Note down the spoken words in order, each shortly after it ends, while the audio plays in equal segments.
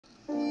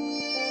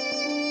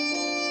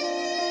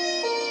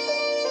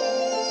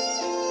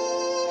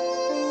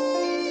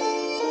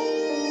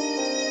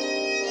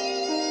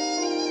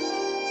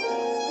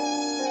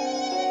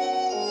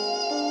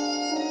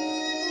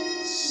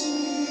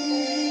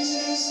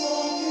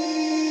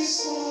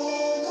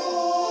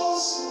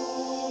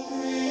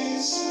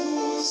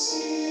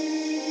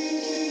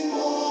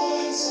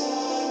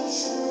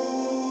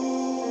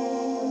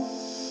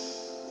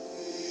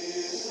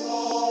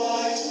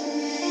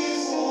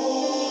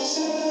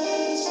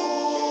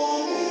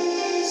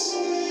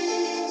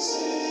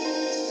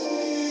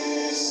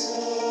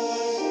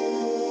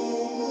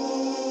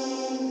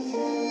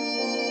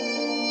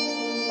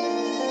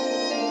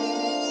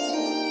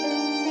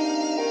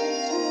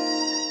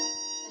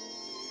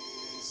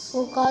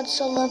For God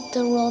so loved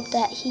the world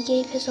that he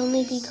gave his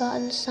only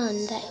begotten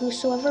Son, that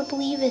whosoever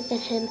believeth in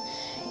him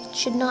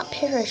should not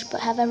perish,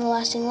 but have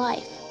everlasting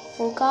life.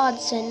 For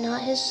God sent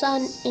not his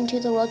Son into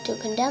the world to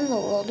condemn the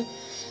world,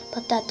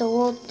 but that the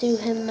world through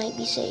him might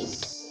be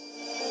saved.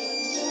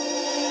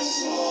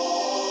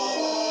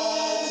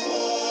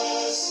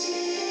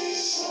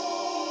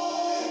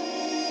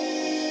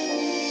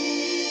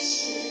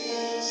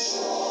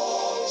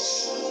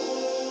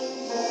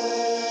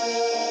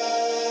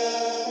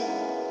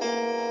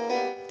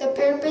 The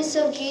purpose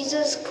of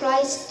Jesus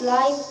Christ's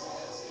life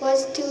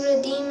was to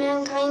redeem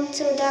mankind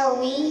so that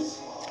we,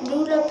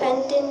 through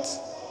repentance,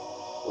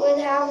 would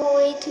have a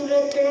way to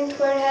return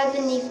to our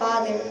Heavenly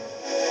Father.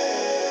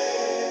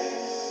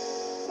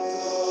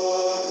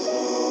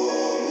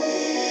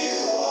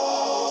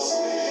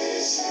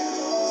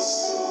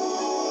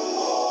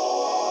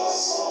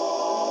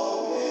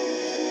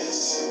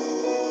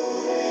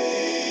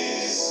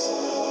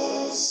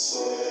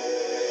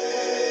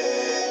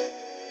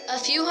 A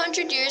few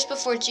hundred years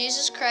before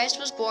Jesus Christ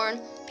was born,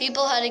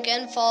 people had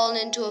again fallen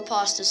into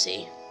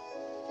apostasy.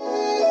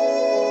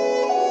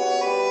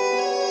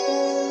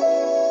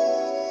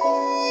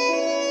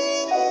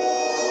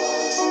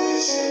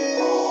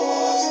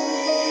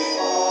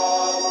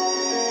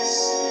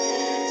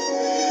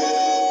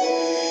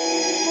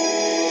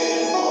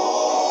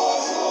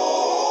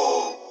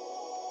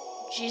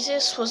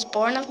 Jesus was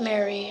born of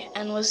Mary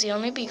and was the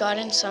only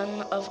begotten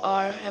Son of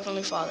our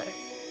Heavenly Father.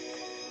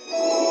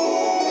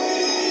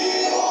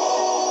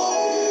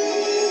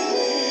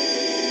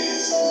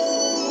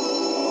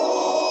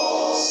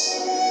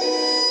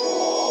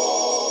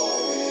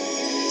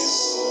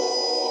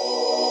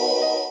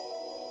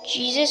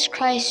 Jesus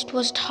Christ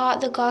was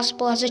taught the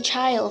gospel as a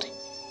child.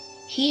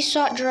 He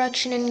sought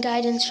direction and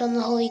guidance from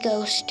the Holy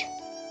Ghost.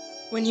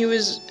 When he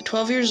was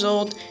 12 years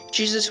old,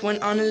 Jesus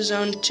went on his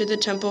own to the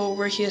temple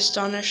where he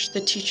astonished the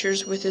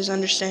teachers with his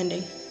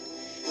understanding.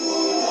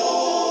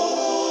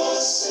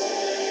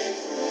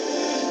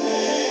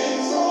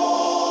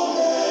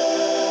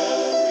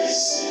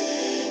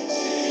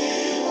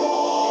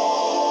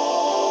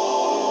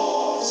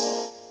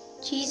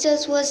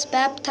 Jesus was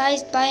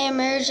baptized by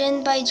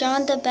immersion by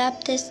John the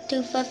Baptist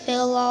to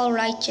fulfill all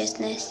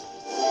righteousness.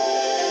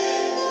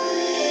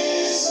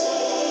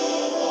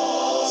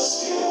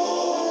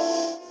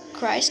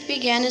 Christ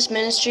began his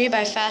ministry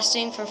by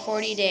fasting for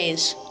 40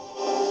 days.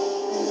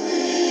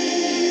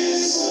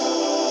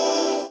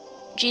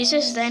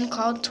 Jesus then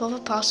called 12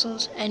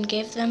 apostles and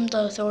gave them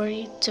the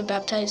authority to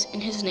baptize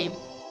in his name.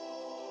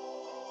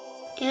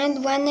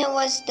 And when it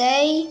was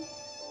day,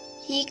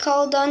 he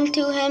called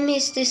unto him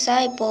his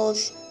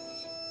disciples,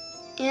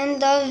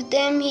 and of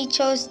them he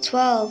chose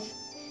 12,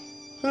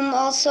 whom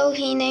also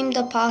he named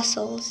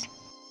apostles.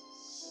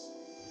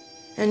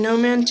 And no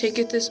man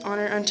taketh this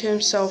honor unto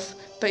himself,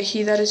 but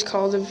he that is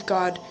called of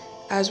God,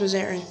 as was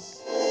Aaron.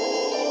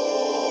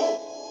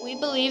 We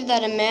believe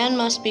that a man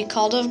must be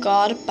called of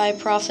God by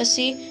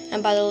prophecy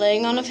and by the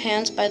laying on of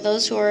hands by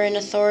those who are in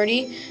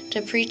authority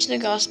to preach the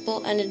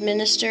gospel and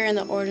administer in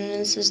the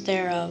ordinances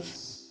thereof.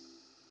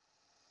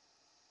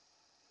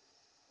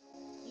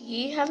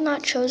 Ye have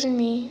not chosen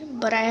me,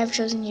 but I have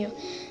chosen you,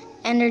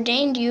 and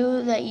ordained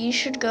you that ye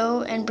should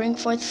go and bring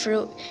forth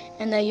fruit,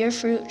 and that your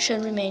fruit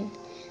should remain,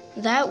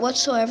 that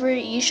whatsoever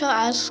ye shall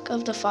ask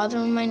of the Father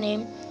in my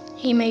name,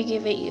 he may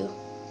give it you.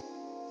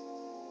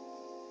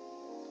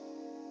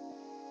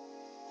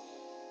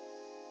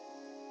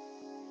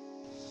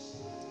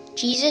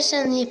 Jesus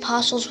and the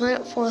apostles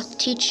went forth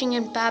teaching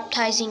and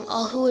baptizing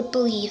all who would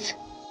believe.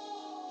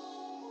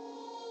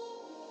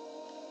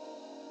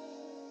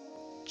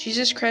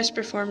 Jesus Christ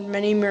performed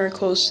many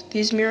miracles.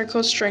 These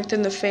miracles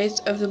strengthened the faith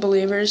of the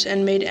believers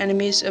and made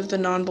enemies of the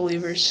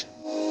non-believers.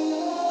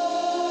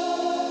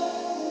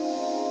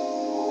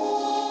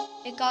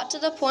 It got to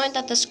the point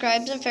that the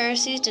scribes and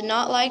Pharisees did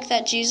not like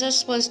that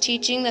Jesus was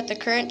teaching that the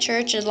current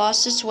church had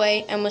lost its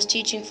way and was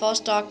teaching false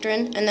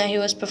doctrine, and that he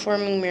was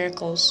performing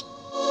miracles.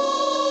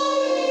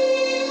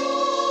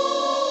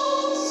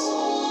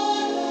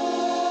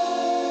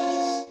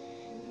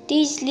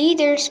 These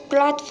leaders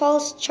brought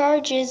false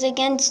charges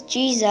against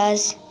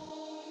Jesus.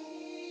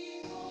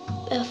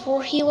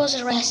 Before he was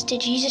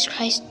arrested, Jesus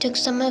Christ took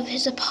some of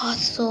his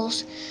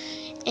apostles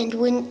and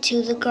went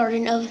to the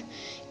Garden of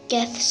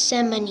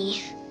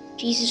Gethsemane.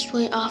 Jesus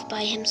went off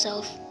by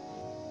himself.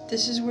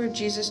 This is where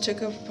Jesus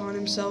took upon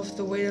himself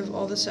the weight of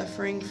all the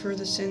suffering for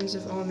the sins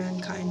of all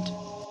mankind.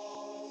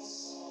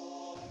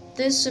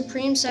 This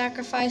supreme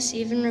sacrifice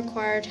even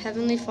required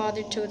Heavenly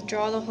Father to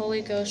withdraw the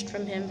Holy Ghost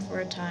from him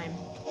for a time.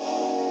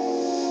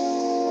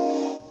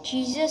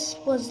 Jesus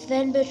was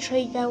then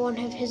betrayed by one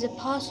of his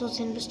apostles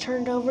and was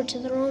turned over to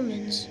the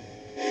Romans.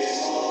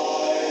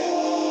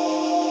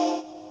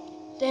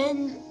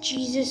 Then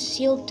Jesus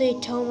sealed the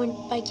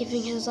atonement by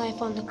giving his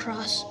life on the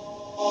cross.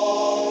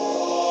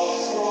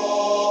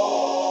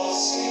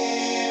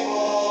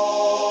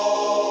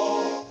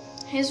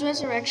 His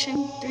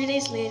resurrection, 3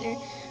 days later,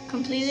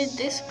 completed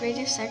this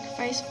greatest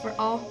sacrifice for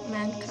all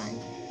mankind.